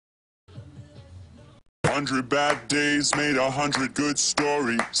100 bad days made 100 good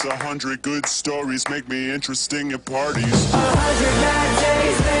stories. 100 good stories make me interesting at parties. 100 bad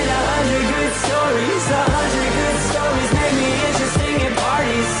days made 100 good stories. 100 good stories make me interesting at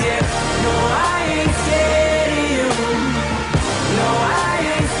parties. Yeah, no, I ain't scared of you. No, I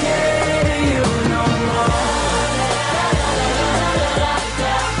ain't scared of you no more.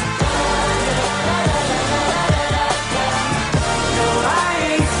 No,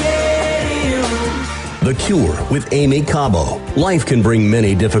 I ain't scared of you. The Cure with Aimee Cabo. Life can bring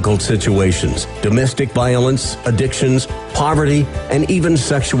many difficult situations: domestic violence, addictions, poverty, and even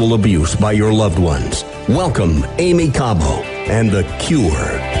sexual abuse by your loved ones. Welcome, Aimee Cabo and The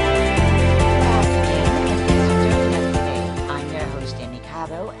Cure. I'm your host, Aimee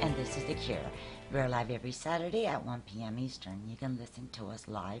Cabo, and this is The Cure. We're live every Saturday at 1 p.m. Eastern. You can listen to us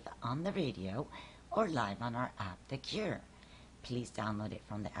live on the radio or live on our app, The Cure. Please download it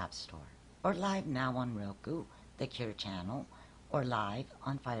from the App Store. Or live now on Roku, The Cure channel, or live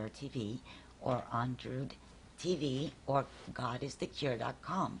on Fire TV, or on Droid TV, or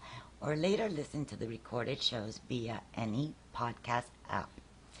godisthecure.com, or later listen to the recorded shows via any podcast app.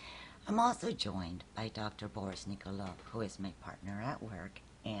 I'm also joined by Dr. Boris Nikolov, who is my partner at work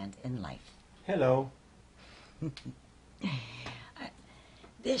and in life. Hello.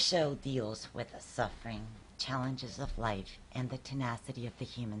 This show deals with the suffering, challenges of life, and the tenacity of the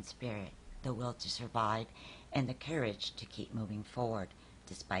human spirit, the will to survive, and the courage to keep moving forward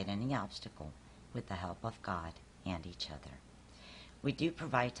despite any obstacle with the help of God and each other. We do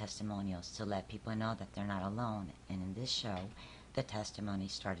provide testimonials to let people know that they're not alone, and in this show, the testimony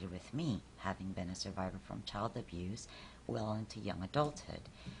started with me, having been a survivor from child abuse well into young adulthood.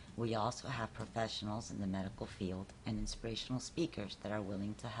 We also have professionals in the medical field and inspirational speakers that are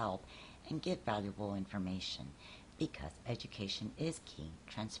willing to help and give valuable information, because education is key,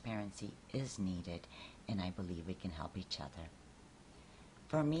 transparency is needed, and I believe we can help each other.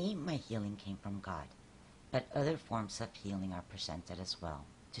 For me, my healing came from God, but other forms of healing are presented as well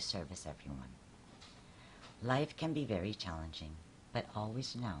to service everyone. Life can be very challenging, but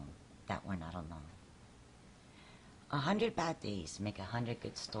always know that we're not alone. 100 bad days make 100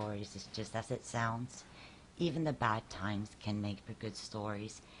 good stories, is just as it sounds. Even the bad times can make for good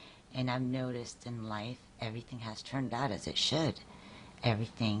stories. And I've noticed in life, everything has turned out as it should.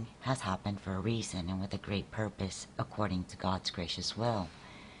 Everything has happened for a reason and with a great purpose, according to God's gracious will.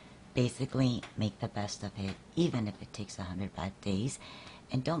 Basically, make the best of it, even if it takes 100 bad days,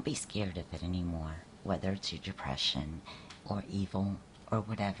 and don't be scared of it anymore, whether it's your depression or evil or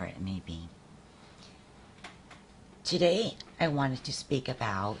whatever it may be. Today, I wanted to speak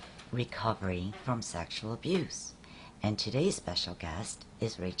about recovery from sexual abuse. And today's special guest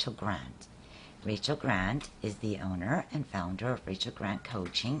is Rachel Grant. Rachel Grant is the owner and founder of Rachel Grant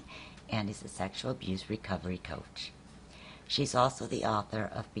Coaching and is a sexual abuse recovery coach. She's also the author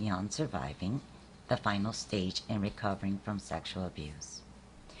of Beyond Surviving, the final stage in recovering from sexual abuse.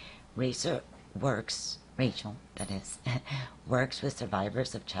 Rachel works with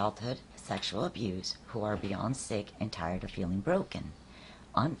survivors of childhood sexual abuse who are beyond sick and tired of feeling broken,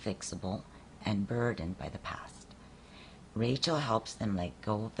 unfixable, and burdened by the past. Rachel helps them let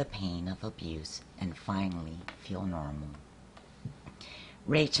go of the pain of abuse and finally feel normal.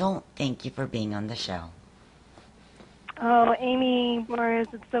 Rachel, thank you for being on the show. Oh, Aimee, Boris,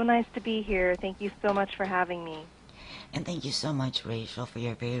 it's so nice to be here. Thank you so much for having me. And thank you so much, Rachel, for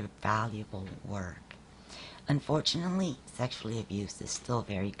your very valuable work. Unfortunately, sexual abuse is still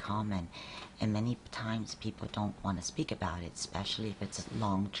very common, and many times people don't want to speak about it, especially if it's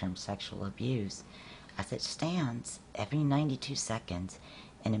long-term sexual abuse. As it stands, every 92 seconds,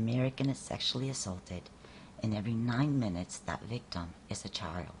 an American is sexually assaulted, and every 9 minutes, that victim is a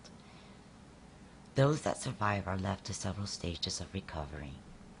child. Those that survive are left to several stages of recovery.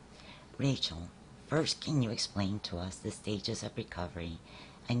 Rachel, first, can you explain to us the stages of recovery?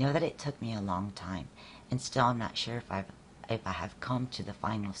 I know that it took me a long time, and still I'm not sure if I have come to the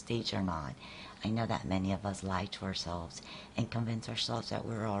final stage or not. I know that many of us lie to ourselves and convince ourselves that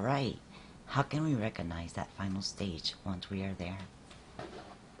we're all right. How can we recognize that final stage once we are there?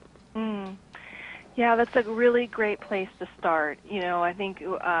 Yeah, that's a really great place to start. I think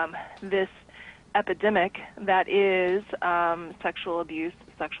this epidemic that is sexual abuse,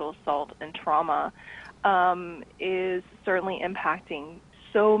 sexual assault, and trauma is certainly impacting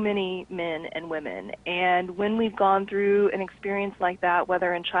so many men and women. And when we've gone through an experience like that,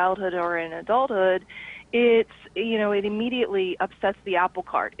 whether in childhood or in adulthood, it immediately upsets the apple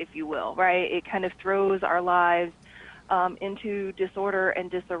cart, if you will, right? It kind of throws our lives into disorder and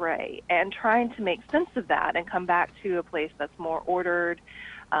disarray. And trying to make sense of that and come back to a place that's more ordered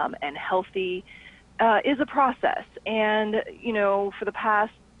and healthy is a process. And, for the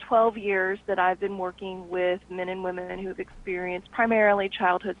past 12 years that I've been working with men and women who have experienced primarily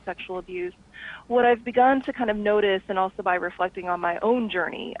childhood sexual abuse, what I've begun to kind of notice, and also by reflecting on my own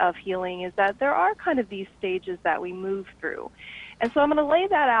journey of healing, is that there are kind of these stages that we move through. And so I'm going to lay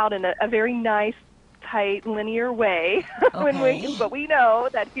that out in a very nice, tight, linear way. Okay. But we know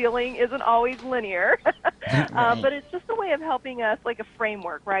that healing isn't always linear. Right. But it's just a way of helping us, like a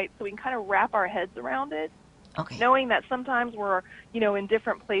framework, right? So we can kind of wrap our heads around it, Okay. knowing that sometimes we're, in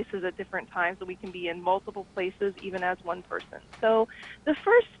different places at different times, and we can be in multiple places even as one person. So the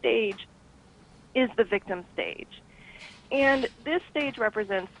first stage is the victim stage. And this stage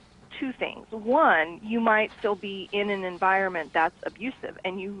represents two things. One, you might still be in an environment that's abusive,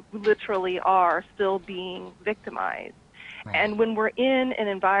 and you literally are still being victimized. Right. And when we're in an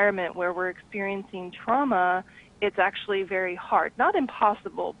environment where we're experiencing trauma, it's actually very hard, not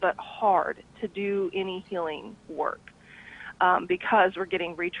impossible, but hard to do any healing work because we're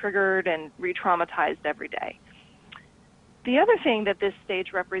getting re-triggered and re-traumatized every day. The other thing that this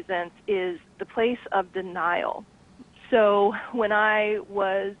stage represents is the place of denial. So when I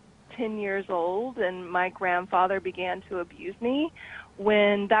was 10 years old and my grandfather began to abuse me,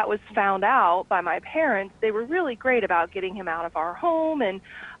 when that was found out by my parents, they were really great about getting him out of our home and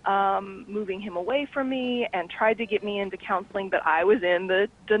moving him away from me, and tried to get me into counseling, but I was in the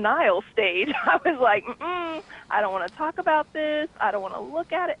denial stage. I was like, I don't want to talk about this. I don't want to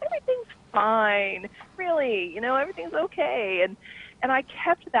look at it. Everything's fine. Really, everything's okay. And I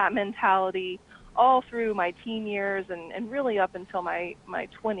kept that mentality all through my teen years and really up until my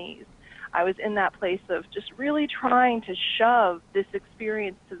 20s. I was in that place of just really trying to shove this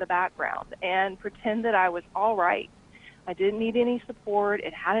experience to the background and pretend that I was all right. I didn't need any support.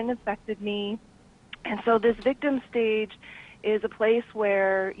 It hadn't affected me. And so this victim stage is a place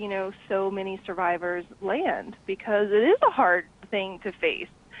where, so many survivors land, because it is a hard thing to face.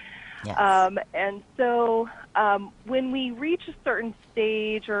 Yes. And so when we reach a certain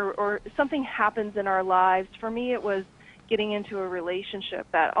stage or something happens in our lives, for me it was getting into a relationship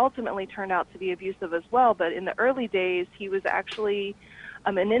that ultimately turned out to be abusive as well. But in the early days, he was actually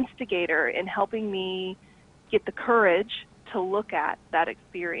an instigator in helping me get the courage to look at that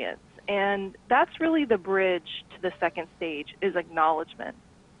experience. And that's really the bridge to the second stage, is acknowledgement.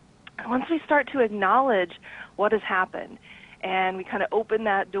 And once we start to acknowledge what has happened, and we kind of open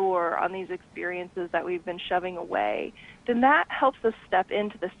that door on these experiences that we've been shoving away, then that helps us step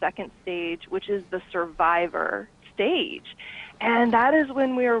into the second stage, which is the survivor stage. And that is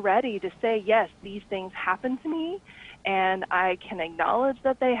when we're ready to say, yes, these things happened to me, and I can acknowledge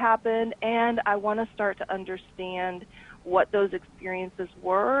that they happened, and I want to start to understand what those experiences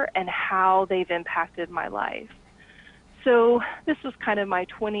were and how they've impacted my life. So this was kind of my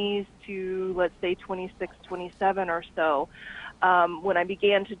 20s to, let's say, 26, 27 or so, when I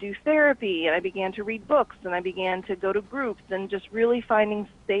began to do therapy, and I began to read books, and I began to go to groups, and just really finding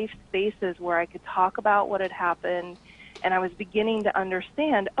safe spaces where I could talk about what had happened. And I was beginning to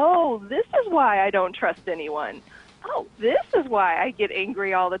understand, oh, this is why I don't trust anyone. Oh, this is why I get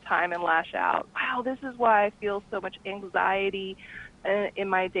angry all the time and lash out. Wow, this is why I feel so much anxiety in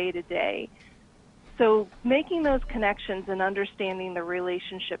my day-to-day. So making those connections and understanding the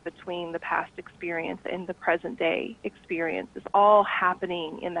relationship between the past experience and the present day experience is all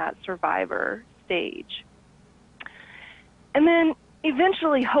happening in that survivor stage. And then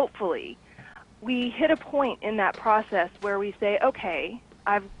eventually, hopefully, we hit a point in that process where we say, okay,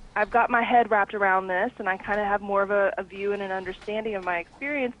 I've got my head wrapped around this, and I kind of have more of a view and an understanding of my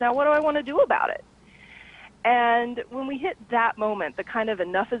experience. Now, what do I want to do about it? And when we hit that moment, the kind of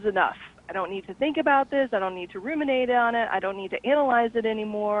enough is enough. I don't need to think about this. I don't need to ruminate on it. I don't need to analyze it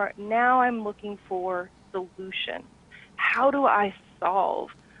anymore. Now I'm looking for solutions. How do I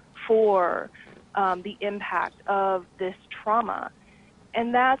solve for the impact of this trauma?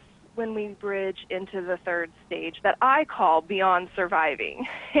 And that's when we bridge into the third stage that I call beyond surviving.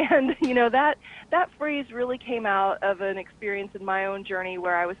 And, that phrase really came out of an experience in my own journey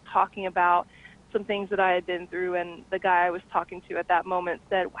where I was talking about some things that I had been through, and the guy I was talking to at that moment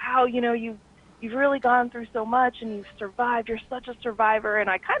said, wow, you've really gone through so much, and you've survived. You're such a survivor. And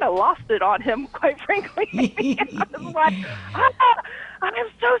I kind of lost it on him, quite frankly. I was like, I'm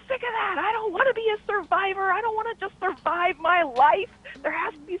so sick of that. I don't want to be a survivor. I don't want to just survive my life. There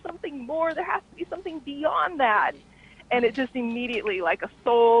has to be something more. There has to be something beyond that. And it just immediately, like a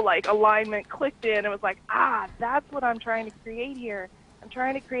soul, alignment clicked in. It was like, that's what I'm trying to create here. I'm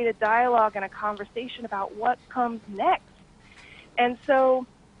trying to create a dialogue and a conversation about what comes next. And so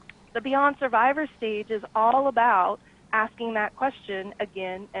the Beyond Survivor stage is all about asking that question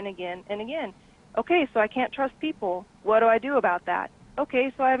again and again and again. Okay, so I can't trust people. What do I do about that?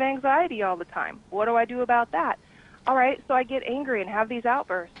 Okay, so I have anxiety all the time. What do I do about that? All right, so I get angry and have these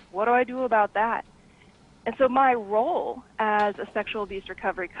outbursts. What do I do about that? And so my role as a sexual abuse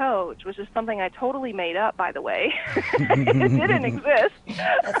recovery coach, which is something I totally made up, by the way, it didn't exist.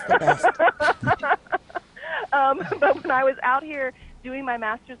 That's the best. But when I was out here doing my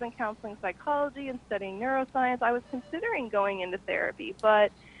master's in counseling psychology and studying neuroscience, I was considering going into therapy,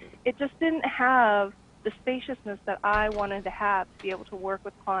 but it just didn't have the spaciousness that I wanted to have to be able to work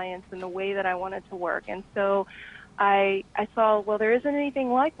with clients in the way that I wanted to work. And so I saw, well, there isn't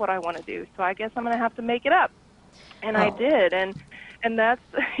anything like what I want to do, so I guess I'm going to have to make it up. And I did, and that's,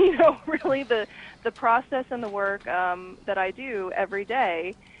 really the process and the work that I do every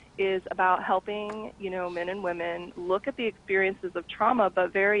day is about helping, men and women look at the experiences of trauma,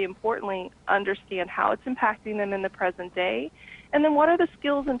 but very importantly, understand how it's impacting them in the present day, and then what are the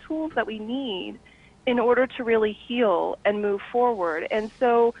skills and tools that we need in order to really heal and move forward. And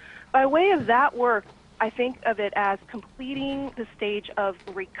so by way of that work, I think of it as completing the stage of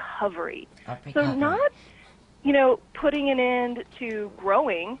recovery. So not, putting an end to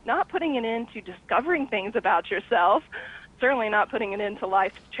growing, not putting an end to discovering things about yourself, certainly not putting an end to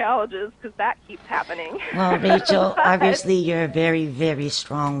life's challenges, because that keeps happening. Well, Rachel, obviously you're a very, very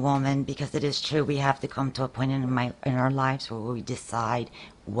strong woman, because it is true we have to come to a point in our lives where we decide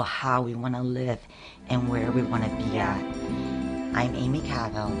how we want to live and where we want to be at. I'm Aimee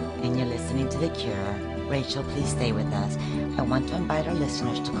Cabo, and you're listening to The Cure. Rachel, please stay with us. I want to invite our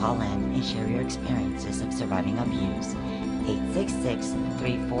listeners to call in and share your experiences of surviving abuse.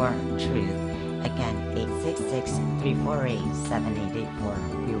 866-34-TRUTH. Again,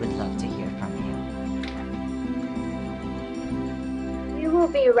 866-348-7884. We would love to hear from you. We will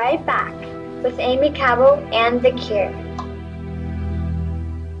be right back with Aimee Cabo and The Cure.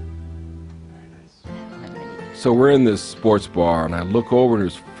 So we're in this sports bar, and I look over, and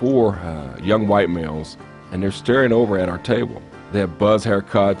there's four young white males, and they're staring over at our table. They have buzz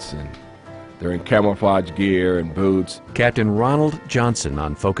haircuts, and they're in camouflage gear and boots. Captain Ronald Johnson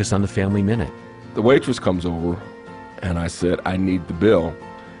on Focus on the Family Minute. The waitress comes over, and I said, I need the bill.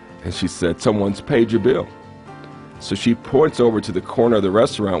 And she said, someone's paid your bill. So she points over to the corner of the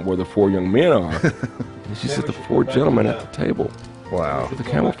restaurant where the four young men are, and she said, the four gentlemen at the table. Wow. With the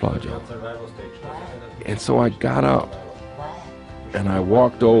camouflage on. And so I got up, and I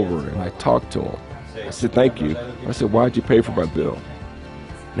walked over, and I talked to them. I said, thank you. I said, why'd you pay for my bill?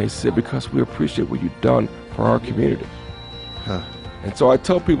 And they said, because we appreciate what you've done for our community. Huh. And so I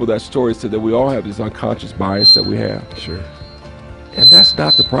tell people that story so that we all have this unconscious bias that we have. Sure. And that's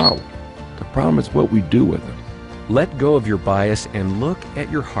not the problem. The problem is what we do with it. Let go of your bias and look at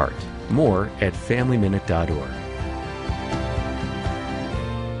your heart. More at FamilyMinute.org.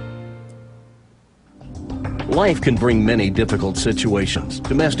 Life can bring many difficult situations: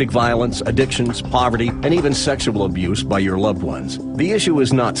 domestic violence, addictions, poverty, and even sexual abuse by your loved ones. The issue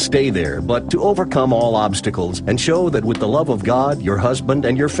is not stay there, but to overcome all obstacles and show that with the love of God, your husband,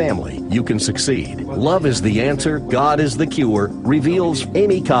 and your family, you can succeed. Love is the answer, God is the cure, reveals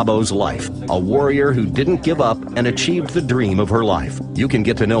Aimee Cabo's life, a warrior who didn't give up and achieved the dream of her life. You can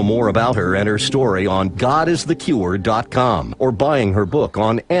get to know more about her and her story on godisthecure.com or buying her book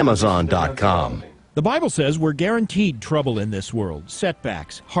on Amazon.com. The Bible says we're guaranteed trouble in this world: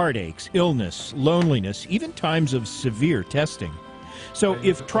 setbacks, heartaches, illness, loneliness, even times of severe testing. So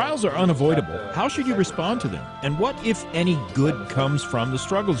if trials are unavoidable, how should you respond to them? And what, if any, good comes from the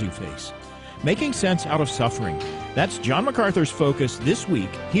struggles you face? Making sense out of suffering. That's John MacArthur's focus this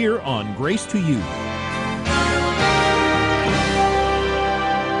week here on Grace to You.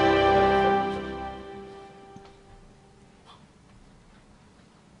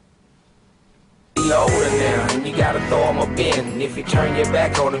 Older now, and you gotta throw him a bin. And if you turn your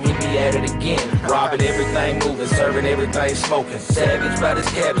back on him, he'll be at it again. Robbing everything, moving, serving everything, smoking. Savage by this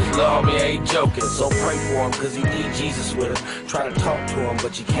cabbage, love me, ain't joking. So pray for him, cause he need Jesus with him. Try to talk to him,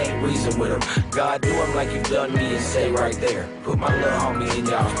 but you can't reason with him. God, do him like you've done me and say right there. Put my little homie in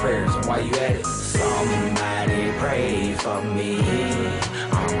y'all's prayers, and while you at it, somebody pray for me.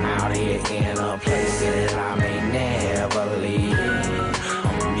 I'm out here in a place that I may never leave.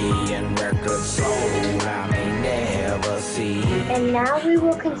 And record soul I may never see. And now we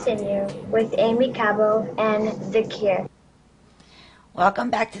will continue with Aimee Cabo and The Cure. Welcome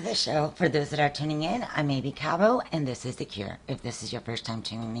back to the show. For those that are tuning in, I'm Aimee Cabo, and this is The Cure. If this is your first time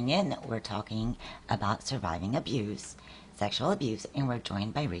tuning in, we're talking about surviving abuse, sexual abuse, and we're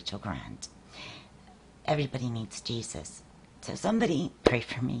joined by Rachel Grant. Everybody needs Jesus. So somebody pray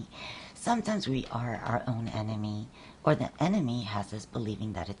for me. Sometimes we are our own enemy, or the enemy has us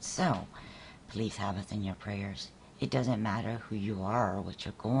believing that it's so. please have us in your prayers. It doesn't matter who you are or what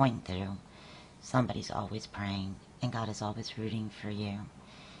you're going through. Somebody's always praying, and God is always rooting for you.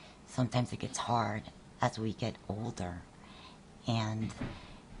 Sometimes it gets hard as we get older, and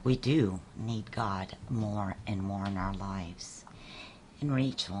we do need God more and more in our lives. And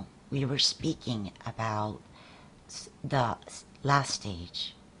Rachel, we were speaking about the last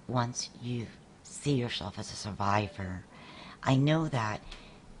stage. Once you see yourself as a survivor, I know that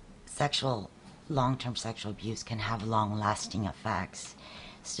long-term sexual abuse can have long-lasting effects.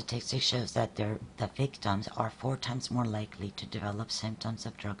 Statistics shows that the victims are 4 times more likely to develop symptoms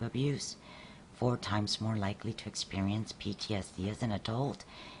of drug abuse, 4 times more likely to experience PTSD as an adult,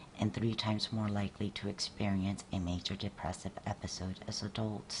 and 3 times more likely to experience a major depressive episode as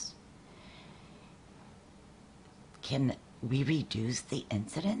adults. Can we reduce the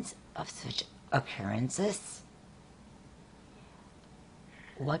incidence of such occurrences?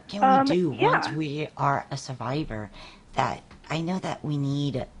 What can we do once we are a survivor? That I know that we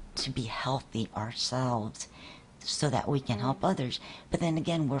need to be healthy ourselves so that we can help others. But then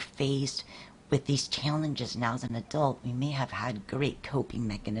again, we're faced with these challenges now as an adult. We may have had great coping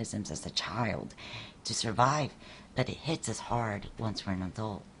mechanisms as a child to survive, but it hits us hard once we're an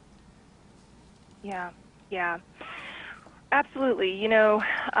adult. Yeah. Absolutely.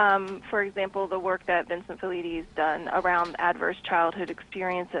 For example, the work that Vincent Felidi's done around adverse childhood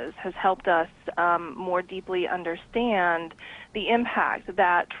experiences has helped us more deeply understand the impact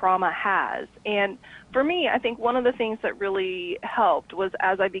that trauma has. And for me, I think one of the things that really helped was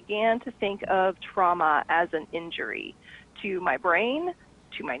as I began to think of trauma as an injury to my brain,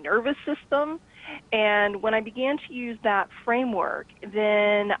 to my nervous system. And when I began to use that framework,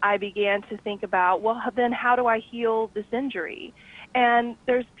 then I began to think about, well, then how do I heal this injury? And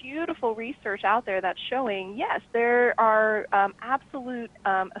there's beautiful research out there that's showing, yes, there are absolute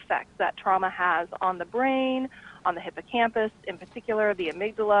effects that trauma has on the brain, on the hippocampus, in particular, the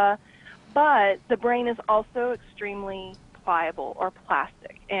amygdala. But the brain is also extremely pliable or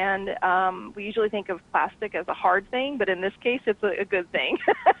plastic. And we usually think of plastic as a hard thing, but in this case, it's a good thing.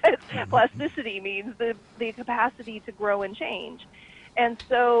 Plasticity means the capacity to grow and change. And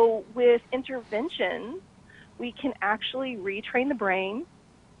so with intervention, we can actually retrain the brain,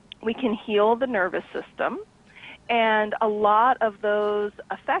 we can heal the nervous system, and a lot of those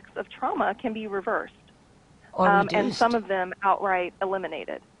effects of trauma can be reversed. Or reduced. And some of them outright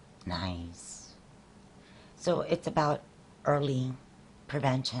eliminated. Nice. So it's about early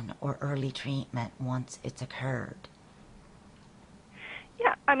prevention or early treatment once it's occurred.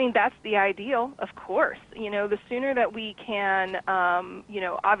 Yeah, I mean, that's the ideal, of course. The sooner that we can,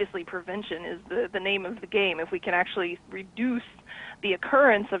 obviously prevention is the name of the game. If we can actually reduce the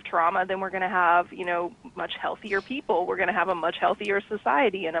occurrence of trauma, then we're going to have, much healthier people. We're going to have a much healthier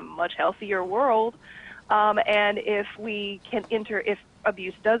society and a much healthier world. And if we can if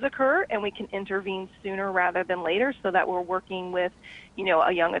abuse does occur and we can intervene sooner rather than later so that we're working with,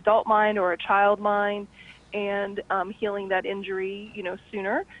 a young adult mind or a child mind and healing that injury,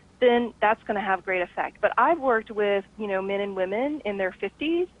 sooner, then that's going to have great effect. But I've worked with, men and women in their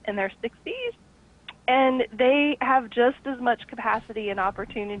 50s and their 60s, and they have just as much capacity and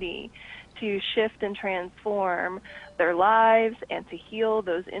opportunity to shift and transform their lives and to heal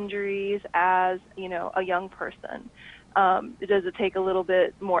those injuries as, a young person. Does it take a little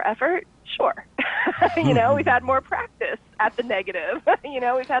bit more effort? Sure. We've had more practice at the negative.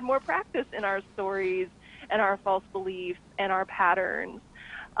 We've had more practice in our stories and our false beliefs and our patterns.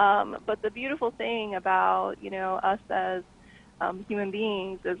 But the beautiful thing about, us as human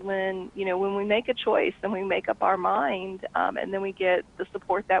beings is when we make a choice and we make up our mind and then we get the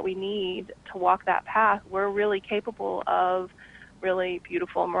support that we need to walk that path, we're really capable of really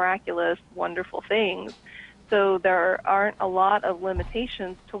beautiful, miraculous, wonderful things. So there aren't a lot of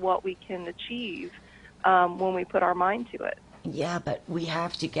limitations to what we can achieve when we put our mind to it. Yeah, but we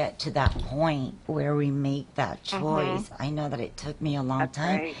have to get to that point where we make that choice. Mm-hmm. I know that it took me a long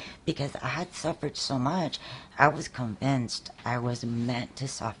time because I had suffered so much. I was convinced I was meant to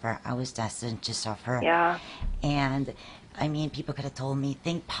suffer. I was destined to suffer. Yeah. And I mean, people could have told me,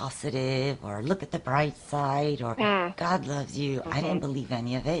 think positive or look at the bright side or God loves you. I didn't believe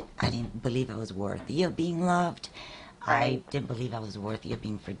any of it. I didn't believe I was worthy of being loved. I didn't believe I was worthy of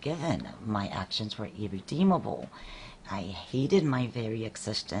being forgiven. My actions were irredeemable. I hated my very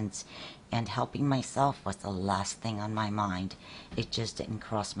existence, and helping myself was the last thing on my mind. It just didn't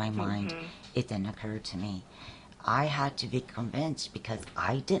cross my mind. It didn't occur to me. I had to be convinced because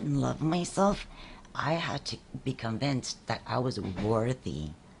I didn't love myself. I had to be convinced that I was worthy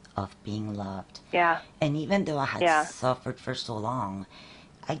of being loved. Yeah. And even though I had suffered for so long,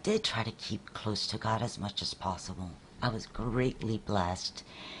 I did try to keep close to God as much as possible. I was greatly blessed.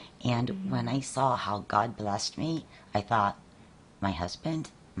 And when I saw how God blessed me, I thought, my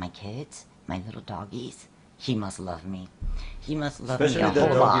husband, my kids, my little doggies, he must love me. He must love me a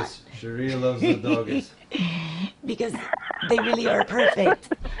whole lot. She really loves the doggies. Because they really are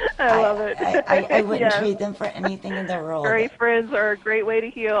perfect. I love it. I wouldn't Yes. trade them for anything in the world. Great friends are a great way to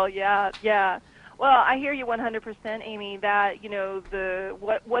heal. Yeah, yeah. Well, I hear you 100%, Aimee, that, you know,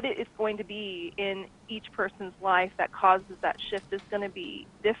 what it is going to be in each person's life that causes that shift is going to be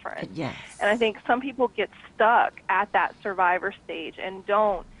different. Yes. And I think some people get stuck at that survivor stage and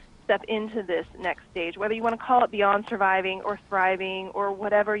don't step into this next stage, whether you want to call it beyond surviving or thriving or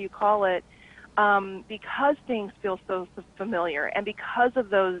whatever you call it, because things feel so familiar and because of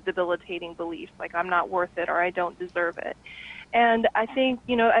those debilitating beliefs, like I'm not worth it or I don't deserve it. And I think,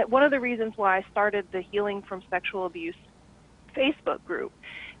 you know, one of the reasons why I started the Healing from Sexual Abuse Facebook group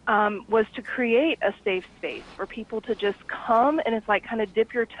was to create a safe space for people to just come and it's like kind of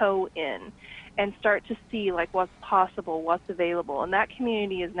dip your toe in and start to see like what's possible, what's available. And that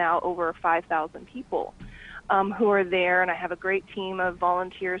community is now over 5,000 people who are there, and I have a great team of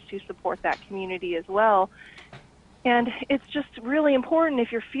volunteers to support that community as well. And it's just really important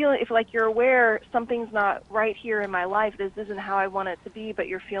if you're aware something's not right here in my life, this isn't how I want it to be, but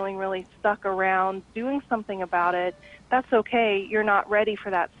you're feeling really stuck around doing something about it, that's okay. You're not ready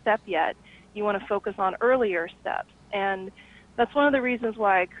for that step yet. You want to focus on earlier steps. And that's one of the reasons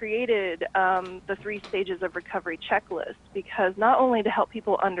why I created the 3 stages of recovery checklist, because not only to help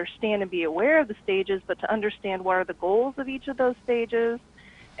people understand and be aware of the stages, but to understand what are the goals of each of those stages,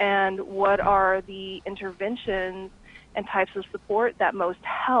 and what are the interventions and types of support that most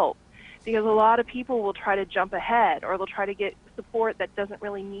help. Because a lot of people will try to jump ahead, or they'll try to get support that doesn't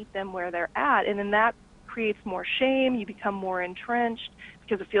really meet them where they're at, and then that creates more shame. You become more entrenched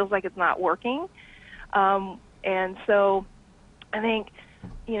because it feels like it's not working. And so I think,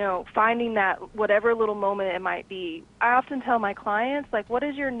 you know, finding that whatever little moment it might be, I often tell my clients, like, what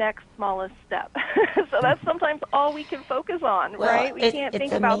is your next smallest step? So that's sometimes all we can focus on, Well, right? We can't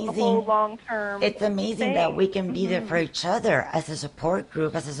think about the whole long-term It's amazing thing. that we can be there for each other as a support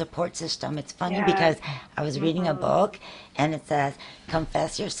group, as a support system. It's funny because I was reading a book, and it says,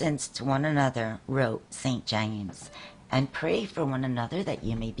 confess your sins to one another, wrote St. James, and pray for one another that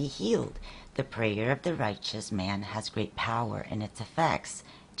you may be healed. The prayer of the righteous man has great power in its effects.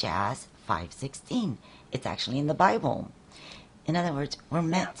 Jazz 5:16. It's actually in the Bible. In other words, we're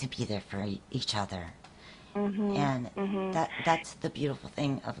meant to be there for each other. And that's the beautiful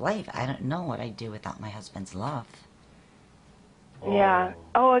thing of life. I don't know what I'd do without my husband's love. Yeah.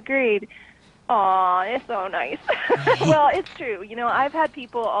 Oh, agreed. Aw, it's so nice. Well, it's true. You know, I've had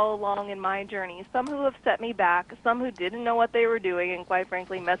people all along in my journey, some who have set me back, some who didn't know what they were doing and, quite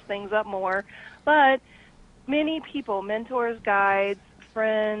frankly, messed things up more. But many people, mentors, guides,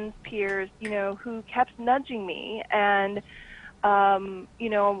 friends, peers, you know, who kept nudging me. And, you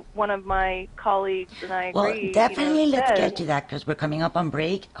know, one of my colleagues, and I agree. Well, definitely you know, let's get to that because we're coming up on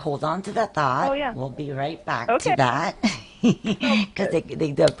break. Hold on to that thought. Oh, yeah. We'll be right back Okay. to that because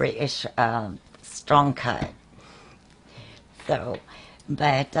they do a British strong cut. So,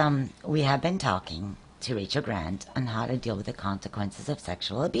 but we have been talking to Rachel Grant on how to deal with the consequences of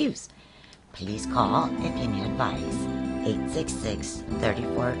sexual abuse. Please call if you need advice.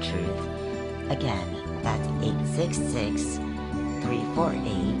 866-34-TRUTH. Again, that's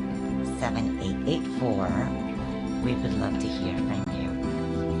 866-348-7884. We would love to hear from you.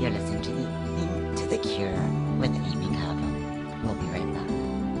 You're listening to The Cure with Aimee Cabo. We'll be right back.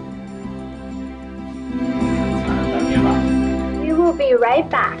 We will be right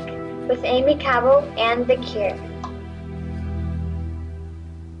back with Aimee Cabo and The Cure.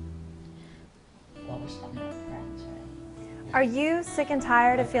 Are you sick and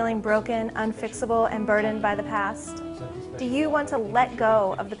tired of feeling broken, unfixable, and burdened by the past? Do you want to let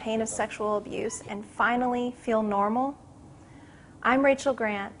go of the pain of sexual abuse and finally feel normal? I'm Rachel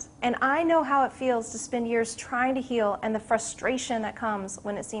Grant, and I know how it feels to spend years trying to heal and the frustration that comes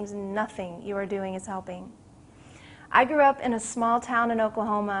when it seems nothing you are doing is helping. I grew up in a small town in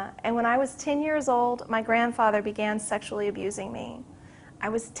Oklahoma, and when I was 10 years old, my grandfather began sexually abusing me. I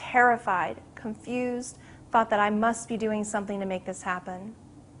was terrified, confused, thought that I must be doing something to make this happen.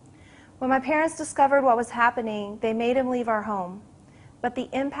 When my parents discovered what was happening, they made him leave our home. But the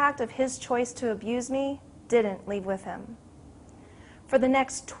impact of his choice to abuse me didn't leave with him. For the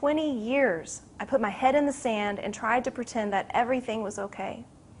next 20 years, I put my head in the sand and tried to pretend that everything was okay.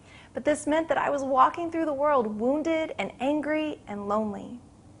 But this meant that I was walking through the world wounded and angry and lonely.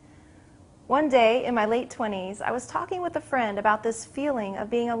 One day in my late 20s, I was talking with a friend about this feeling of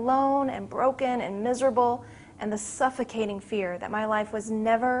being alone and broken and miserable and the suffocating fear that my life was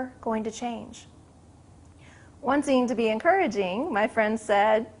never going to change. Wanting to be encouraging, my friend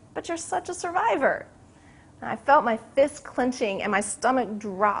said, "But you're such a survivor." And I felt my fist clenching and my stomach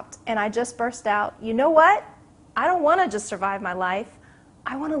dropped, and I just burst out, "You know what? I don't want to just survive my life.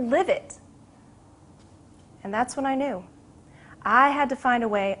 I want to live it." And that's when I knew. I had to find a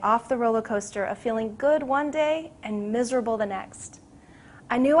way off the roller coaster of feeling good one day and miserable the next.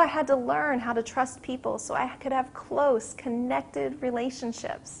 I knew I had to learn how to trust people so I could have close, connected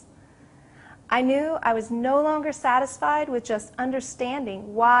relationships. I knew I was no longer satisfied with just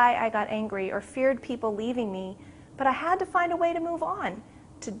understanding why I got angry or feared people leaving me, but I had to find a way to move on,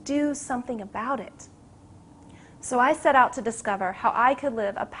 to do something about it. So I set out to discover how I could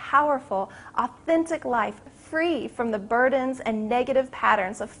live a powerful, authentic life free from the burdens and negative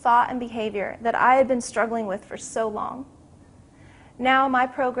patterns of thought and behavior that I had been struggling with for so long. Now my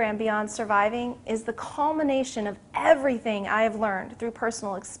program, Beyond Surviving, is the culmination of everything I have learned through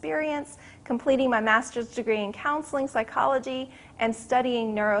personal experience, completing my master's degree in counseling psychology, and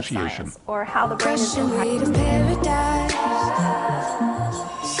studying neuroscience, or how the brain is impacted.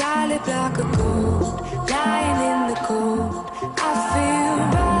 Solid block of gold, lying in the cold. I feel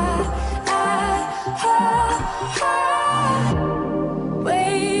right.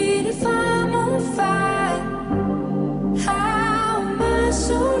 Wait, if I'm on fire, how am I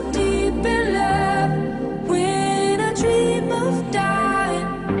so deep in love when I dream of dying?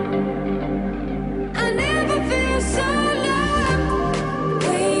 I never feel so loved.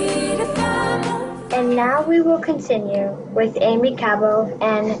 Wait, if I'm on. And now we will continue with Aimee Cabo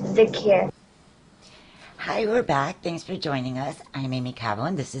and The Cure. Hi, we're back. Thanks for joining us. I'm Aimee Cabo,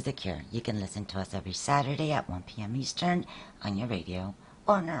 and this is The Cure. You can listen to us every Saturday at 1 p.m. Eastern on your radio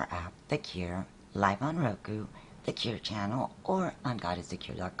or on our app, The Cure, live on Roku, The Cure channel, or on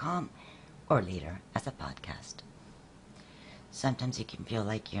godisthecure.com, or later as a podcast. Sometimes you can feel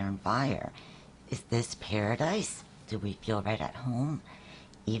like you're on fire. Is this paradise? Do we feel right at home?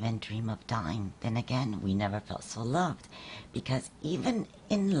 Even dream of dying? Then again, we never felt so loved, because even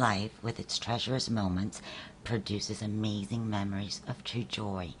in life, with its treacherous moments, produces amazing memories of true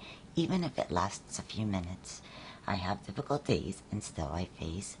joy, even if it lasts a few minutes. I have difficult days, and still I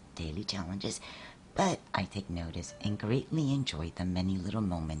face daily challenges, but I take notice and greatly enjoy the many little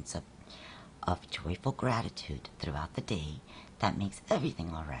moments of joyful gratitude throughout the day that makes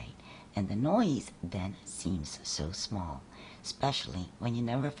everything all right, and the noise then seems so small. Especially when you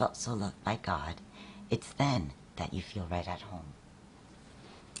never felt so loved by God. It's then that you feel right at home.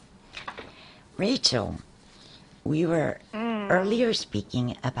 Rachel, we were earlier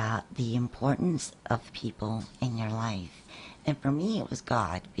speaking about the importance of people in your life. And for me, it was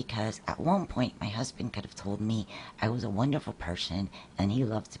God, because at one point my husband could have told me I was a wonderful person and he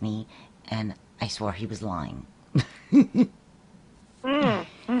loved me, and I swore he was lying.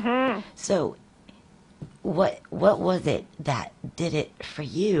 So what was it that did it for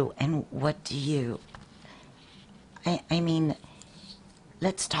you, and what do you, I mean,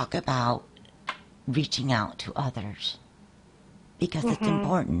 let's talk about reaching out to others, because it's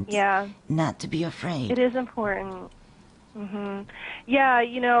important. Yeah. Not to be afraid. It is important. Yeah,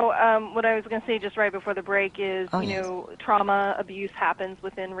 what I was going to say just right before the break is, trauma, abuse happens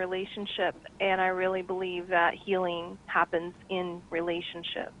within relationship, and I really believe that healing happens in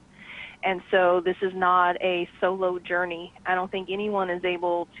relationship. And so this is not a solo journey. I don't think anyone is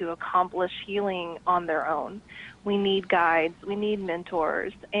able to accomplish healing on their own. We need guides. We need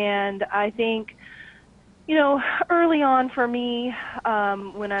mentors. And I think, early on for me,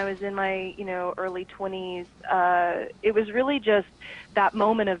 when I was in my, early 20s, it was really just that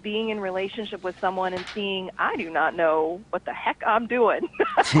moment of being in relationship with someone and seeing, I do not know what the heck I'm doing.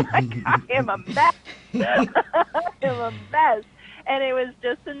 I am a mess. I am a mess. And it was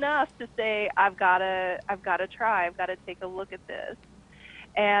just enough to say, I've got to try. I've got to take a look at this.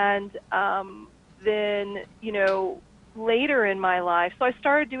 And then, later in my life, so I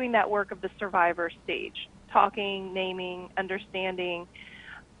started doing that work of the survivor stage, talking, naming, understanding.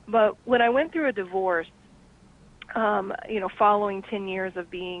 But when I went through a divorce, following 10 years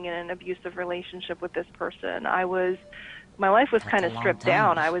of being in an abusive relationship with this person, my life was kind of stripped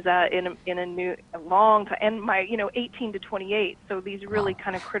down. I was in a long time, and my 18 to 28, so these really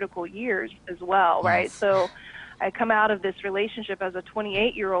kind of critical years as well, right? So I come out of this relationship as a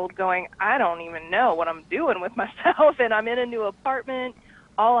 28-year-old going, I don't even know what I'm doing with myself, and I'm in a new apartment.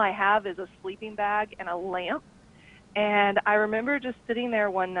 All I have is a sleeping bag and a lamp, And I remember just sitting there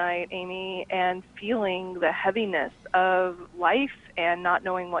one night, Aimee, and feeling the heaviness of life and not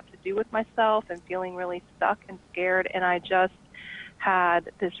knowing what to do with myself and feeling really stuck and scared. And I just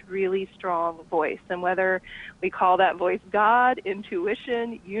had this really strong voice. And whether we call that voice God,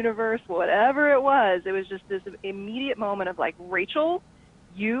 intuition, universe, whatever it was just this immediate moment of like, Rachel,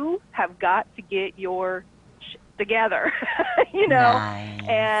 you have got to get your shit together, you know? Nice.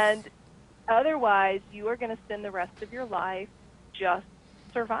 And otherwise, you are going to spend the rest of your life just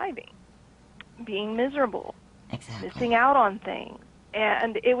surviving, being miserable, missing out on things.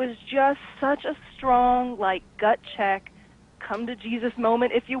 And it was just such a strong, like, gut check, come to Jesus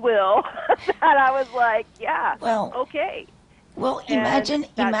moment, if you will, that I was like, yeah, okay. Well, imagine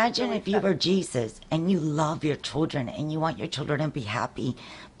if you were Jesus and you love your children and you want your children to be happy,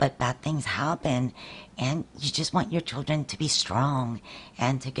 but bad things happen and you just want your children to be strong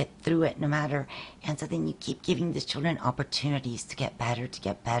and to get through it no matter. And so then you keep giving these children opportunities to get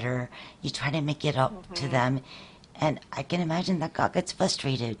better. You try to make it up to them. And I can imagine that God gets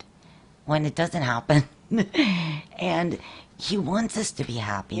frustrated when it doesn't happen. And he wants us to be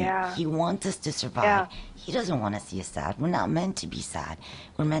happy. Yeah. He wants us to survive. Yeah. He doesn't want to see us sad. We're not meant to be sad.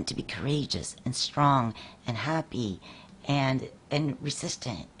 We're meant to be courageous and strong and happy and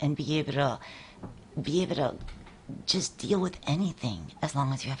resistant and be able to just deal with anything as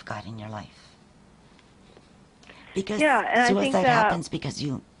long as you have God in your life. Because suicide happens because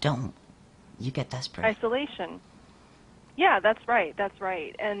you get desperate. Isolation. Yeah, that's right.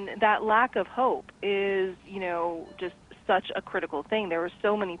 And that lack of hope is, just such a critical thing. There were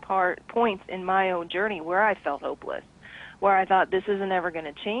so many points in my own journey where I felt hopeless, where I thought this isn't ever going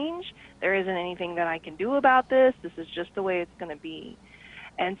to change. There isn't anything that I can do about this. This is just the way it's going to be.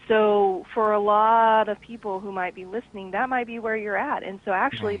 And so for a lot of people who might be listening, that might be where you're at. And so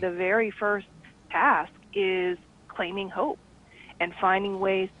actually the very first task is claiming hope and finding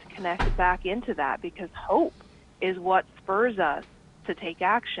ways to connect back into that, because hope is what spurs us to take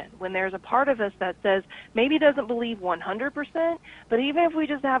action. When there's a part of us that says, maybe doesn't believe 100%, but even if we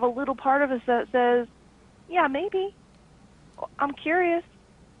just have a little part of us that says, yeah, maybe, I'm curious,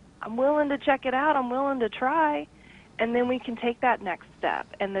 I'm willing to check it out, I'm willing to try, and then we can take that next step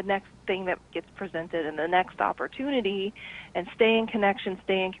and the next thing that gets presented and the next opportunity, and stay in connection,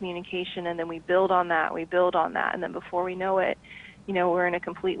 stay in communication, and then we build on that, and then before we know it, we're in a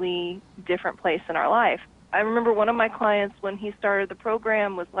completely different place in our life. I remember one of my clients, when he started the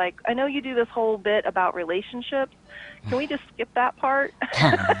program, was like, I know you do this whole bit about relationships. Can we just skip that part?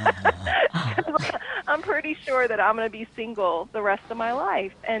 I'm pretty sure that I'm going to be single the rest of my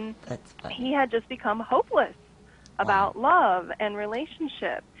life. And he had just become hopeless about love and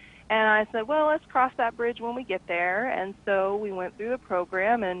relationship. And I said, well, let's cross that bridge when we get there. And so we went through the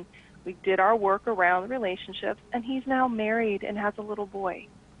program and we did our work around relationships. And he's now married and has a little boy.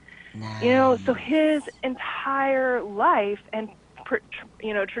 Nice. So his entire life and,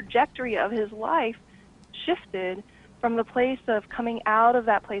 trajectory of his life shifted from the place of coming out of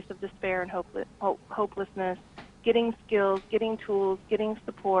that place of despair and hopelessness, getting skills, getting tools, getting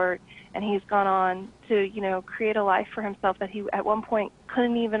support, and he's gone on to, create a life for himself that he at one point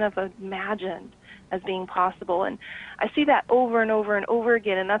couldn't even have imagined as being possible. And I see that over and over and over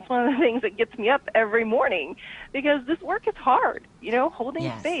again, and that's one of the things that gets me up every morning, because this work is hard, holding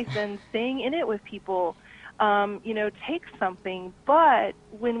space and staying in it with people, takes something. But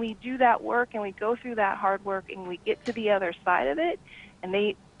when we do that work and we go through that hard work and we get to the other side of it, and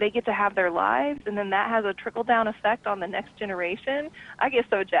they get to have their lives, and then that has a trickle-down effect on the next generation, I get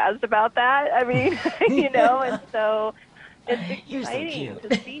so jazzed about that. I mean, and so it's exciting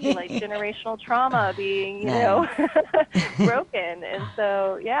to see like generational trauma being, broken. And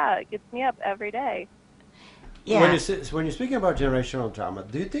so, it gets me up every day. Yeah. When you're speaking about generational trauma,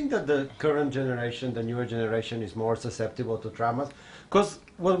 do you think that the current generation, the newer generation, is more susceptible to traumas? Because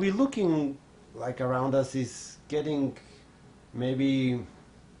what we're looking like around us is getting maybe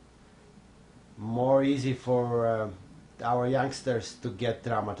more easy for our youngsters to get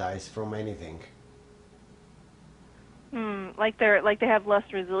traumatized from anything. Like they have less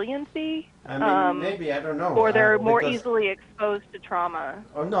resiliency. I mean, maybe, I don't know. Or they're more easily exposed to trauma.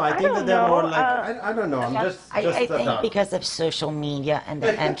 Oh no, I think that they're more like I don't know. I think because of social media and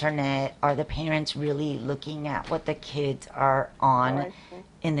the internet, are the parents really looking at what the kids are on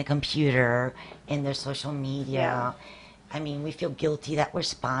in the computer, in their social media? Yeah. I mean, we feel guilty that we're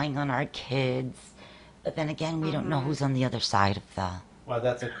spying on our kids, but then again, we don't know who's on the other side of the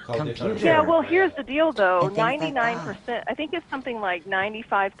that's a computer. Yeah, well, here's the deal, though. 99%, I think it's something like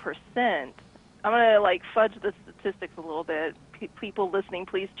 95%. I'm going to, fudge the statistics a little bit, people listening,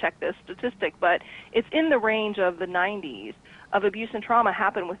 please check this statistic, but it's in the range of the 90s of abuse and trauma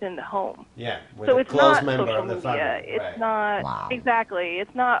happen within the home. Yeah, with so a it's close not member social of the media. family. It's Right. not Wow. exactly.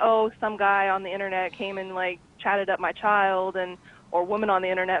 It's not, oh, some guy on the internet came and like chatted up my child, and or woman on the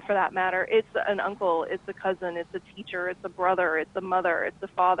internet for that matter. It's an uncle, it's a cousin, it's a teacher, it's a brother, it's a mother, it's a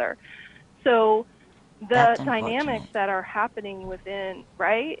father. So the dynamics that are happening within,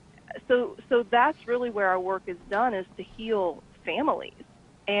 right? So that's really where our work is done, is to heal families.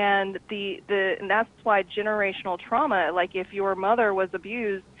 And and that's why generational trauma, like if your mother was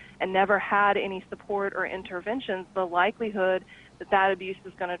abused and never had any support or interventions, the likelihood that abuse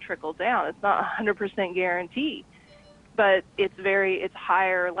is going to trickle down. It's not 100% guaranteed, but it's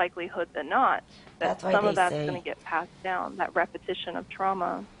higher likelihood than not that some of that's going to get passed down, that repetition of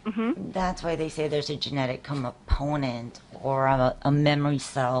trauma. Mm-hmm. That's why they say there's a genetic component or a memory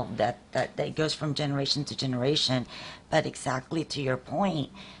cell that goes from generation to generation. But exactly to your point,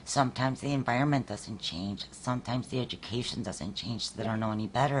 sometimes the environment doesn't change. Sometimes the education doesn't change, so they don't know any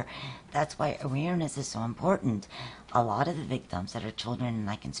better. That's why awareness is so important. A lot of the victims that are children, and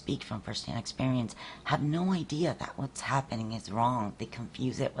I can speak from firsthand experience, have no idea that what's happening is wrong. They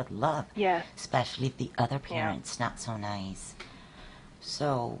confuse it with love, yes. Especially if the other parent's not so nice.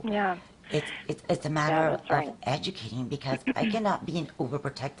 So yeah. It's a matter of educating, because I cannot be an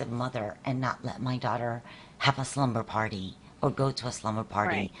overprotective mother and not let my daughter have a slumber party or go to a slumber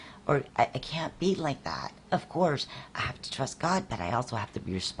party. Or I can't be like that. Of course, I have to trust God, but I also have to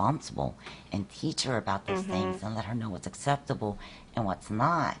be responsible and teach her about those things and let her know what's acceptable and what's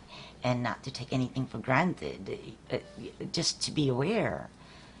not, and not to take anything for granted, just to be aware.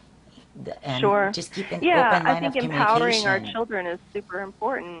 And just keep an open line of communication. I think empowering our children is super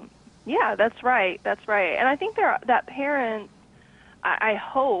important. Yeah, that's right. And I think that parents, I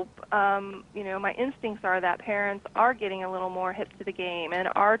hope, my instincts are that parents are getting a little more hip to the game and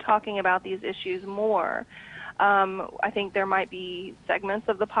are talking about these issues more. I think there might be segments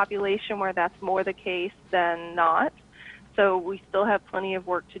of the population where that's more the case than not. So we still have plenty of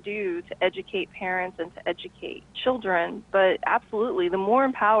work to do to educate parents and to educate children. But absolutely, the more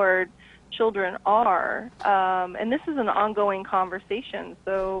empowered children are, and this is an ongoing conversation.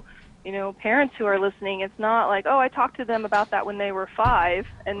 So, parents who are listening, it's not like, oh, I talked to them about that when they were 5,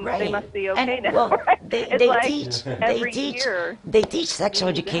 and they must be okay now. Well, right? They teach sexual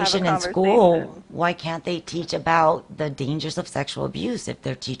education in school. Why can't they teach about the dangers of sexual abuse if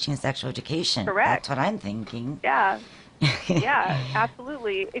they're teaching sexual education? Correct. That's what I'm thinking. Yeah. Yeah,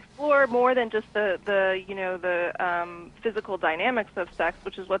 absolutely. Explore more than just the physical dynamics of sex,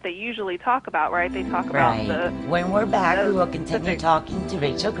 which is what they usually talk about, right? They talk about the... When we're back, we will continue talking to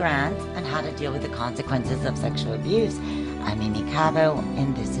Rachel Grant on how to deal with the consequences of sexual abuse. I'm Aimee Cabo,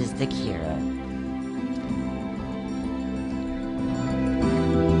 and this is The Cure.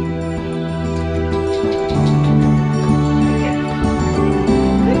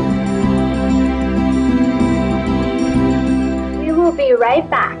 We'll be right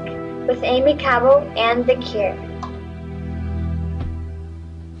back with Aimee Cabo and The Cure.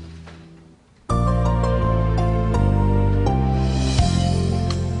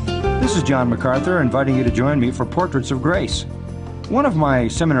 This is John MacArthur inviting you to join me for Portraits of Grace. One of my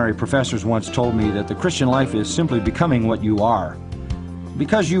seminary professors once told me that the Christian life is simply becoming what you are.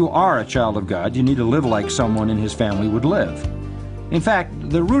 Because you are a child of God, you need to live like someone in His family would live. In fact,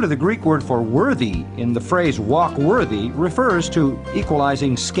 the root of the Greek word for worthy in the phrase walk worthy refers to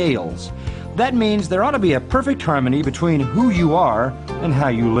equalizing scales. That means there ought to be a perfect harmony between who you are and how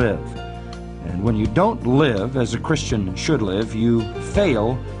you live. And when you don't live as a Christian should live, you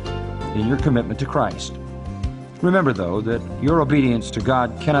fail in your commitment to Christ. Remember, though, that your obedience to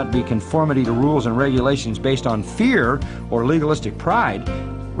God cannot be conformity to rules and regulations based on fear or legalistic pride.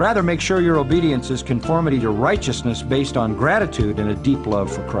 Rather, make sure your obedience is conformity to righteousness based on gratitude and a deep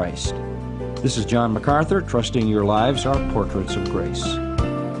love for Christ. This is John MacArthur, trusting your lives are portraits of grace.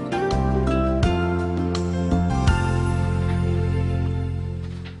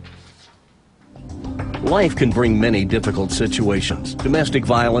 Life can bring many difficult situations: domestic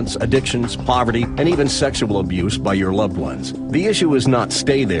violence, addictions, poverty, and even sexual abuse by your loved ones. The issue is not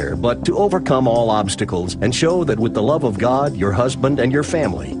stay there, but to overcome all obstacles and show that with the love of God, your husband, and your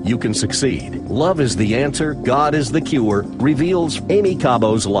family, you can succeed. Love is the answer, God is the cure, reveals Aimee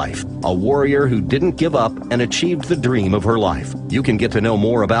Cabo's life, a warrior who didn't give up and achieved the dream of her life. You can get to know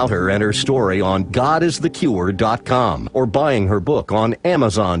more about her and her story on godisthecure.com or buying her book on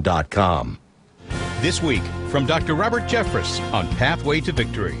Amazon.com. This week, from Dr. Robert Jeffress on Pathway to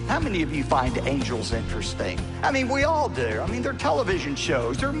Victory. How many of you find angels interesting? I mean, we all do. I mean, there are television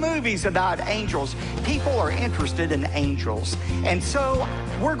shows, there are movies about angels. People are interested in angels. And so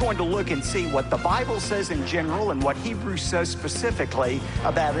we're going to look and see what the Bible says in general and what Hebrews says specifically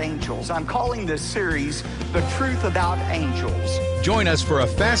about angels. I'm calling this series, The Truth About Angels. Join us for a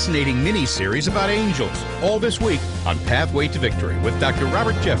fascinating mini-series about angels, all this week on Pathway to Victory with Dr.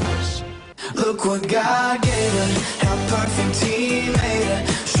 Robert Jeffress. Look what God gave her, how perfect He made her.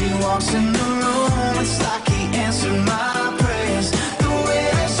 She walks in the room, it's like He answered my prayers. The way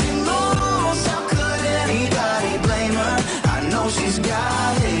that she moves, how could anybody blame her? I know she's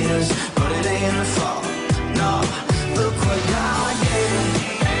got haters, but it ain't her fault. No, look what God gave her.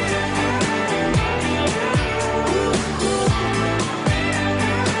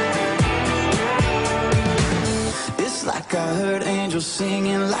 It's like I heard angels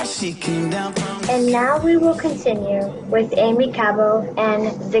singing like she came down from. And now we will continue with Aimee Cabo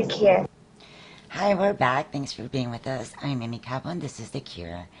and The Cure. Hi, we're back. Thanks for being with us. I'm Aimee Cabo, and this is The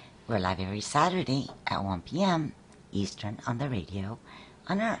Cure. We're live every Saturday at 1 p.m. Eastern on the radio,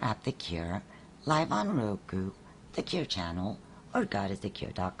 on our app The Cure, live on Roku, The Cure channel, or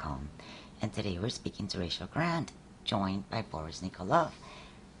godisthecure.com. And today we're speaking to Rachel Grant, joined by Boris Nikolov,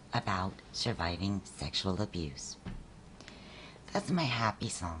 about surviving sexual abuse. That's my happy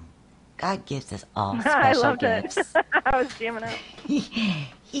song. God gives us all special gifts. I was jamming out.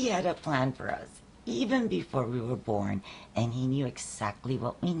 He had a plan for us, even before we were born, and He knew exactly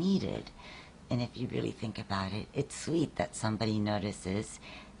what we needed. And if you really think about it, it's sweet that somebody notices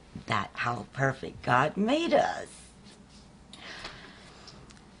that how perfect God made us.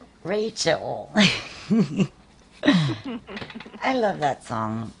 Rachel. I love that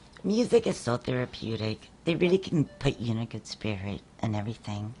song. Music is so therapeutic. They really can put you in a good spirit and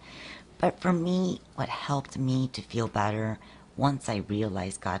everything. But for me, what helped me to feel better once I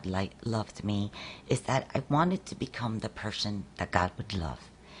realized God loved me is that I wanted to become the person that God would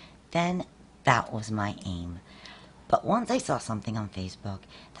love. Then that was my aim. But once I saw something on Facebook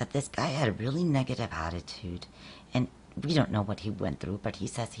that this guy had a really negative attitude, and we don't know what he went through, but he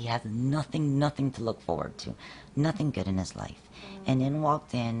says he has nothing to look forward to, nothing good in his life. And in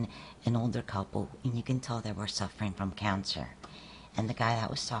walked in an older couple, and you can tell they were suffering from cancer. And the guy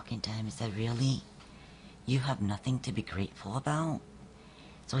that was talking to him said, "Really? You have nothing to be grateful about?"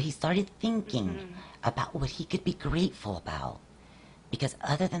 So he started thinking about what he could be grateful about, because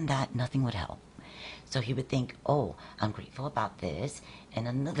other than that, nothing would help. So he would think, oh, I'm grateful about this, and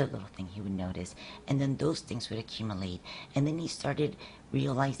another little thing he would notice, and then those things would accumulate. And then he started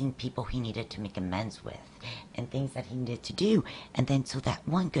realizing people he needed to make amends with, and things that he needed to do. And then so that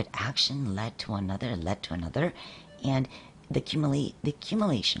one good action led to another, and the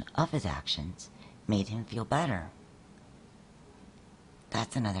accumulation of his actions made him feel better.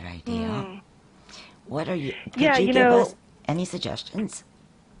 That's another idea. What are you, could you give us any suggestions?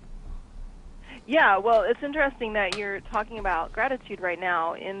 Yeah, well, it's interesting that you're talking about gratitude right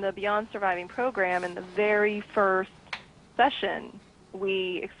now. In the Beyond Surviving program, in the very first session,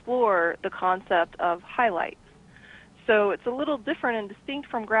 we explore the concept of highlights. So it's a little different and distinct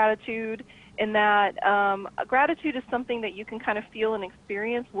from gratitude in that gratitude is something that you can kind of feel and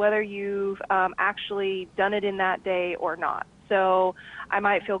experience whether you've actually done it in that day or not. So I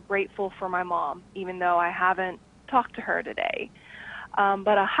might feel grateful for my mom, even though I haven't talked to her today.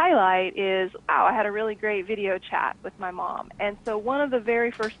 But a highlight is, wow, I had a really great video chat with my mom. And so one of the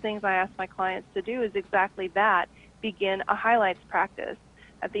very first things I ask my clients to do is exactly that, begin a highlights practice.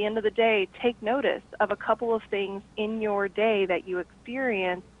 At the end of the day, take notice of a couple of things in your day that you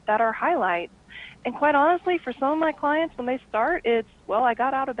experience that are highlights. And quite honestly, for some of my clients, when they start, it's, well, I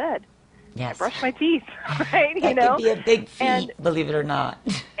got out of bed. Yes. I brushed my teeth, right? That can be a big feat, believe it or not.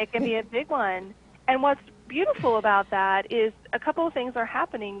 It can be a big one. And what's beautiful about that is a couple of things are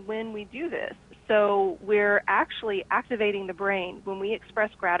happening when we do this. So we're actually activating the brain. When we express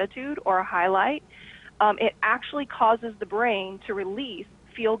gratitude or a highlight, it actually causes the brain to release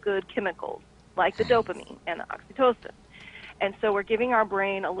feel-good chemicals like the dopamine and the oxytocin. And so we're giving our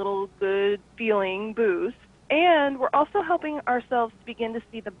brain a little good feeling boost, and we're also helping ourselves begin to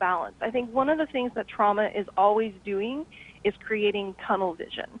see the balance. I think one of the things that trauma is always doing is creating tunnel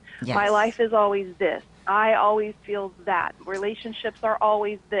vision. Yes. My life is always this. I always feel that. Relationships are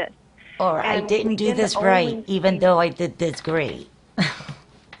always this. Or I didn't do this right, even though I did this great.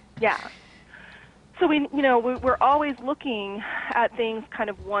 Yeah. So we're always looking at things kind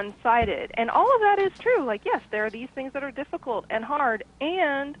of one-sided, and all of that is true. Like, yes, there are these things that are difficult and hard,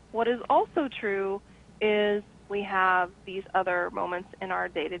 and what is also true is we have these other moments in our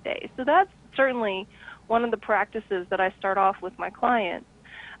day-to-day. So that's certainly one of the practices that I start off with my clients.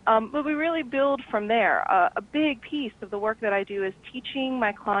 But we really build from there. A big piece of the work that I do is teaching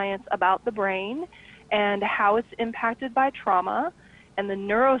my clients about the brain and how it's impacted by trauma and the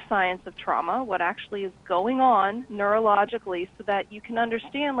neuroscience of trauma, what actually is going on neurologically, so that you can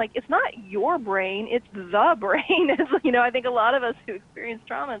understand, like, it's not your brain, it's the brain. It's, I think a lot of us who experience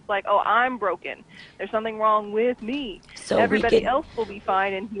trauma, it's like, oh, I'm broken. There's something wrong with me. So everybody else will be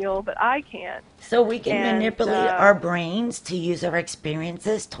fine and heal, but I can't. So we can manipulate our brains to use our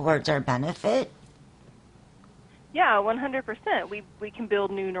experiences towards our benefit? Yeah, 100%. We can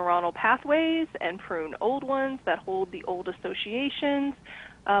build new neuronal pathways and prune old ones that hold the old associations.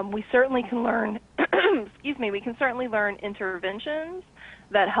 We certainly can learn, we can certainly learn interventions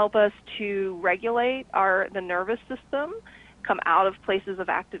that help us to regulate the nervous system, come out of places of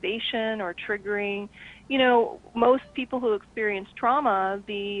activation or triggering. Most people who experience trauma,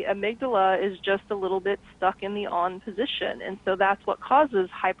 the amygdala is just a little bit stuck in the on position, and so that's what causes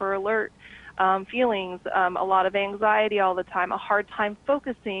hyper-alert feelings, a lot of anxiety all the time, a hard time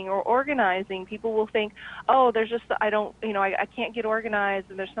focusing or organizing. People will think, oh, there's just, I can't get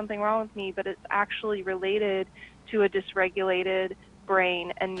organized and there's something wrong with me, but it's actually related to a dysregulated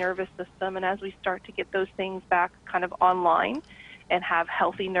brain and nervous system. And as we start to get those things back kind of online and have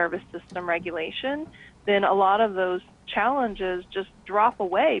healthy nervous system regulation, then a lot of those challenges just drop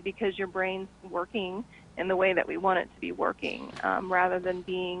away because your brain's working in the way that we want it to be working, rather than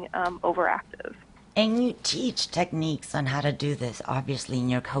being overactive. And you teach techniques on how to do this, obviously, in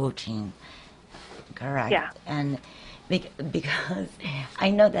your coaching, correct? Yeah. And because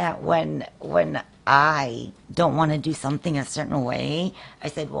I know that when I don't want to do something a certain way, I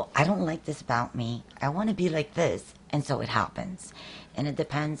said, well, I don't like this about me. I want to be like this. And so it happens. And it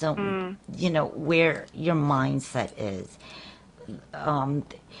depends on, where your mindset is.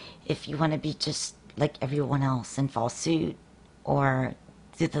 If you want to be just like everyone else and fall suit, or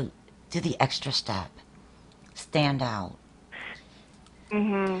do the extra step, stand out.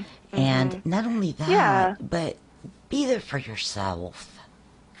 And not only that, but be there for yourself,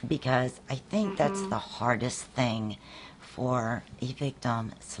 because I think that's the hardest thing for a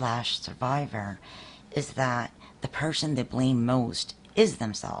victim / survivor, is that the person they blame most is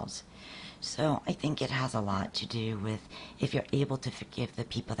themselves. So I think it has a lot to do with, if you're able to forgive the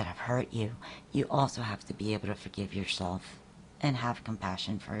people that have hurt you, you also have to be able to forgive yourself and have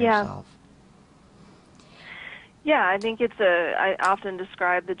compassion for yourself. Yeah, I think I often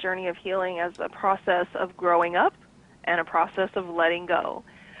describe the journey of healing as a process of growing up and a process of letting go.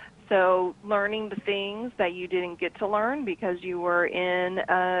 So learning the things that you didn't get to learn because you were in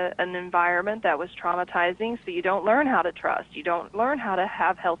an environment that was traumatizing, so you don't learn how to trust. You don't learn how to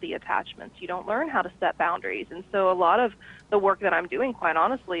have healthy attachments. You don't learn how to set boundaries. And so a lot of the work that I'm doing, quite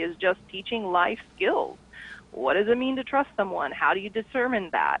honestly, is just teaching life skills. What does it mean to trust someone? How do you determine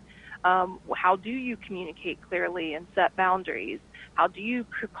that? How do you communicate clearly and set boundaries? How do you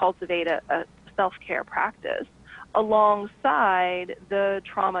cultivate a self-care practice alongside the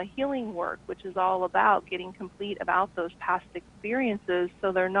trauma healing work, which is all about getting complete about those past experiences,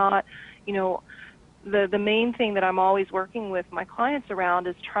 so they're not, the main thing that I'm always working with my clients around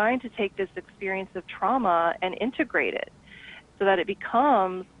is trying to take this experience of trauma and integrate it so that it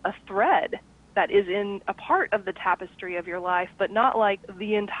becomes a thread that is in a part of the tapestry of your life, but not like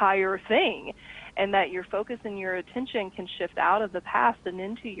the entire thing, and that your focus and your attention can shift out of the past and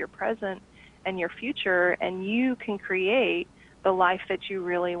into your present and your future, and you can create the life that you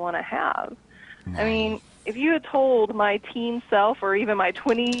really want to have. Nice. I mean, if you had told my teen self or even my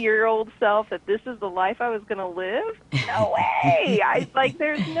 20-year-old self that this is the life I was going to live, no way.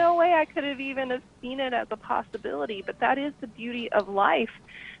 There's no way I could have even have seen it as a possibility. But that is the beauty of life,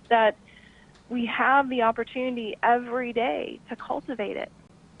 that we have the opportunity every day to cultivate it,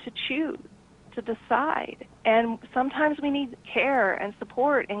 to choose, to decide. And sometimes we need care and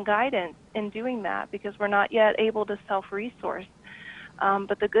support and guidance in doing that because we're not yet able to self-resource.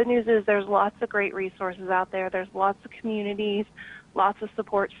 But the good news is there's lots of great resources out there. There's lots of communities, lots of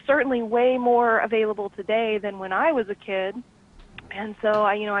support, certainly way more available today than when I was a kid. And so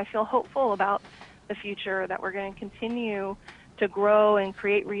I feel hopeful about the future, that we're going to continue to grow and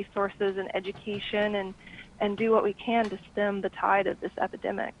create resources and education and do what we can to stem the tide of this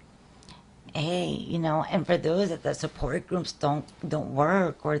epidemic. Hey, and for those that the support groups don't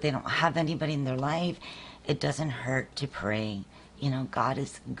work, or they don't have anybody in their life, it doesn't hurt to pray. God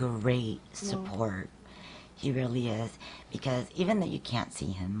is great support. He really is. Because even though you can't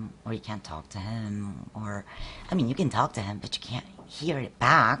see him, or you can't talk to him, you can talk to him, but you can't hear it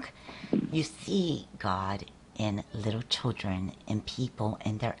back, you see God in little children, in people,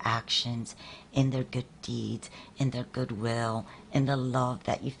 in their actions, in their good deeds, in their goodwill, in the love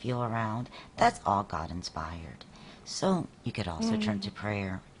that you feel around. That's all God inspired. So you could also turn to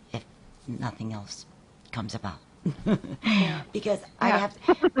prayer if nothing else comes about. Because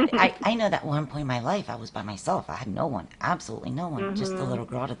I know that one point in my life I was by myself. I had no one, absolutely no one, just a little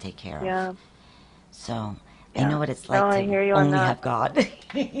girl to take care of. So I know what it's like to only have God.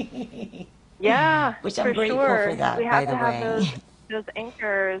 Yeah, Which I'm for grateful sure. for that, We by have the to have way. those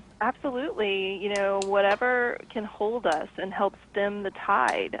anchors. Absolutely. Whatever can hold us and help stem the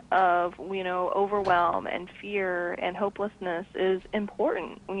tide of, overwhelm and fear and hopelessness is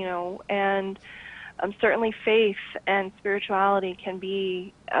important, and certainly faith and spirituality can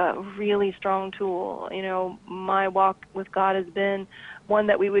be a really strong tool. My walk with God has been one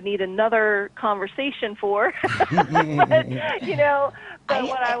that we would need another conversation for. But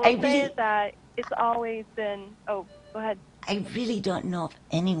what I will say is that it's always been, go ahead. I really don't know of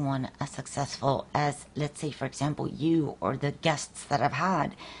anyone as successful as, let's say, for example, you or the guests that I've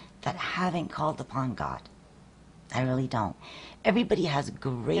had that haven't called upon God. I really don't. Everybody has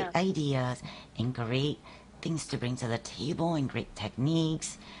great ideas and great things to bring to the table and great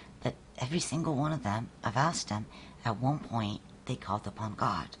techniques, that every single one of them, I've asked them, at one point they called upon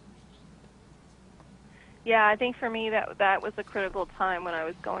God. Yeah, I think for me that was a critical time when I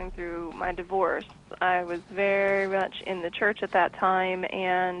was going through my divorce. I was very much in the church at that time,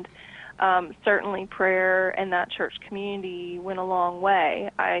 and certainly prayer and that church community went a long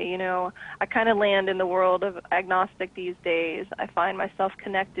way. I kind of land in the world of agnostic these days. I find myself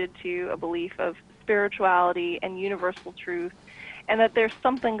connected to a belief of spirituality and universal truth, and that there's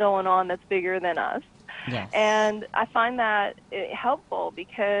something going on that's bigger than us. Yes. And I find that helpful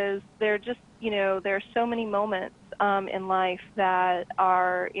because there are so many moments in life that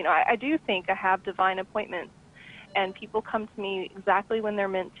are, I do think I have divine appointments, and people come to me exactly when they're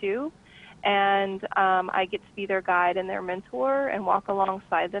meant to, and I get to be their guide and their mentor and walk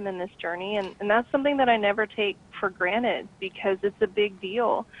alongside them in this journey. And that's something that I never take for granted, because it's a big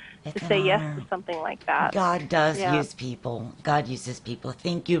deal to say yes to something like that. God does use people. God uses people.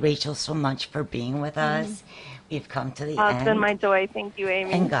 Thank you, Rachel, so much for being with us. We've come to the end. It's been my joy. Thank you,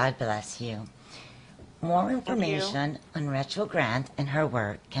 Aimee. And God bless you. More information on Rachel Grant and her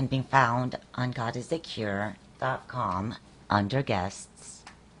work can be found on godisthecure.com under guests.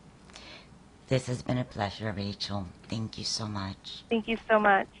 This has been a pleasure, Rachel. Thank you so much. Thank you so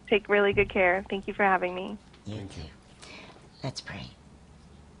much. Take really good care. Thank you for having me. You too. Let's pray.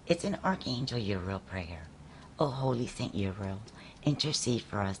 It's an Archangel Uriel prayer. O Holy Saint Uriel, intercede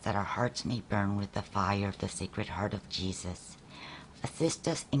for us that our hearts may burn with the fire of the Sacred Heart of Jesus. Assist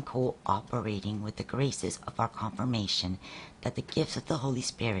us in cooperating with the graces of our confirmation, that the gifts of the Holy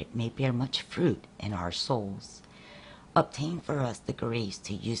Spirit may bear much fruit in our souls. Obtain for us the grace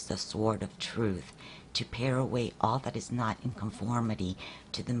to use the sword of truth to pare away all that is not in conformity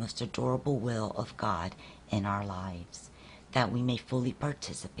to the most adorable will of God in our lives, that we may fully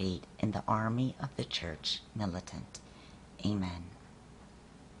participate in the army of the Church militant. Amen.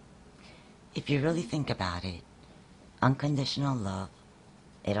 If you really think about it, unconditional love,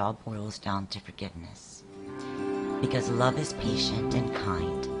 it all boils down to forgiveness. Because love is patient and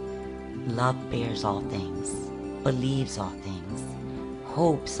kind. Love bears all things, believes all things,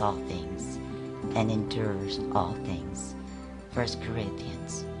 hopes all things, and endures all things. 1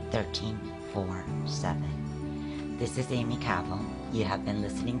 Corinthians 13:4-7. This is Aimee Cabo. You have been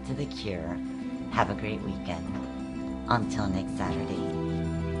listening to The Cure. Have a great weekend. Until next Saturday.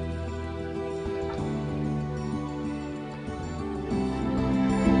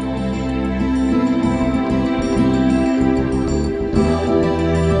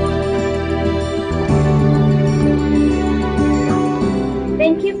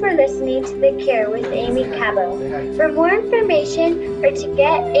 Thank you for listening to The Cure with Aimee Cabo. For more information or to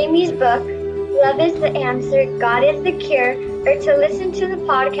get Aimee's book, Love is the Answer, God is the Cure, or to listen to the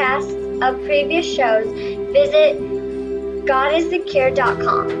podcasts of previous shows, visit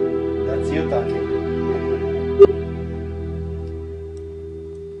godisthecure.com. That's you talking.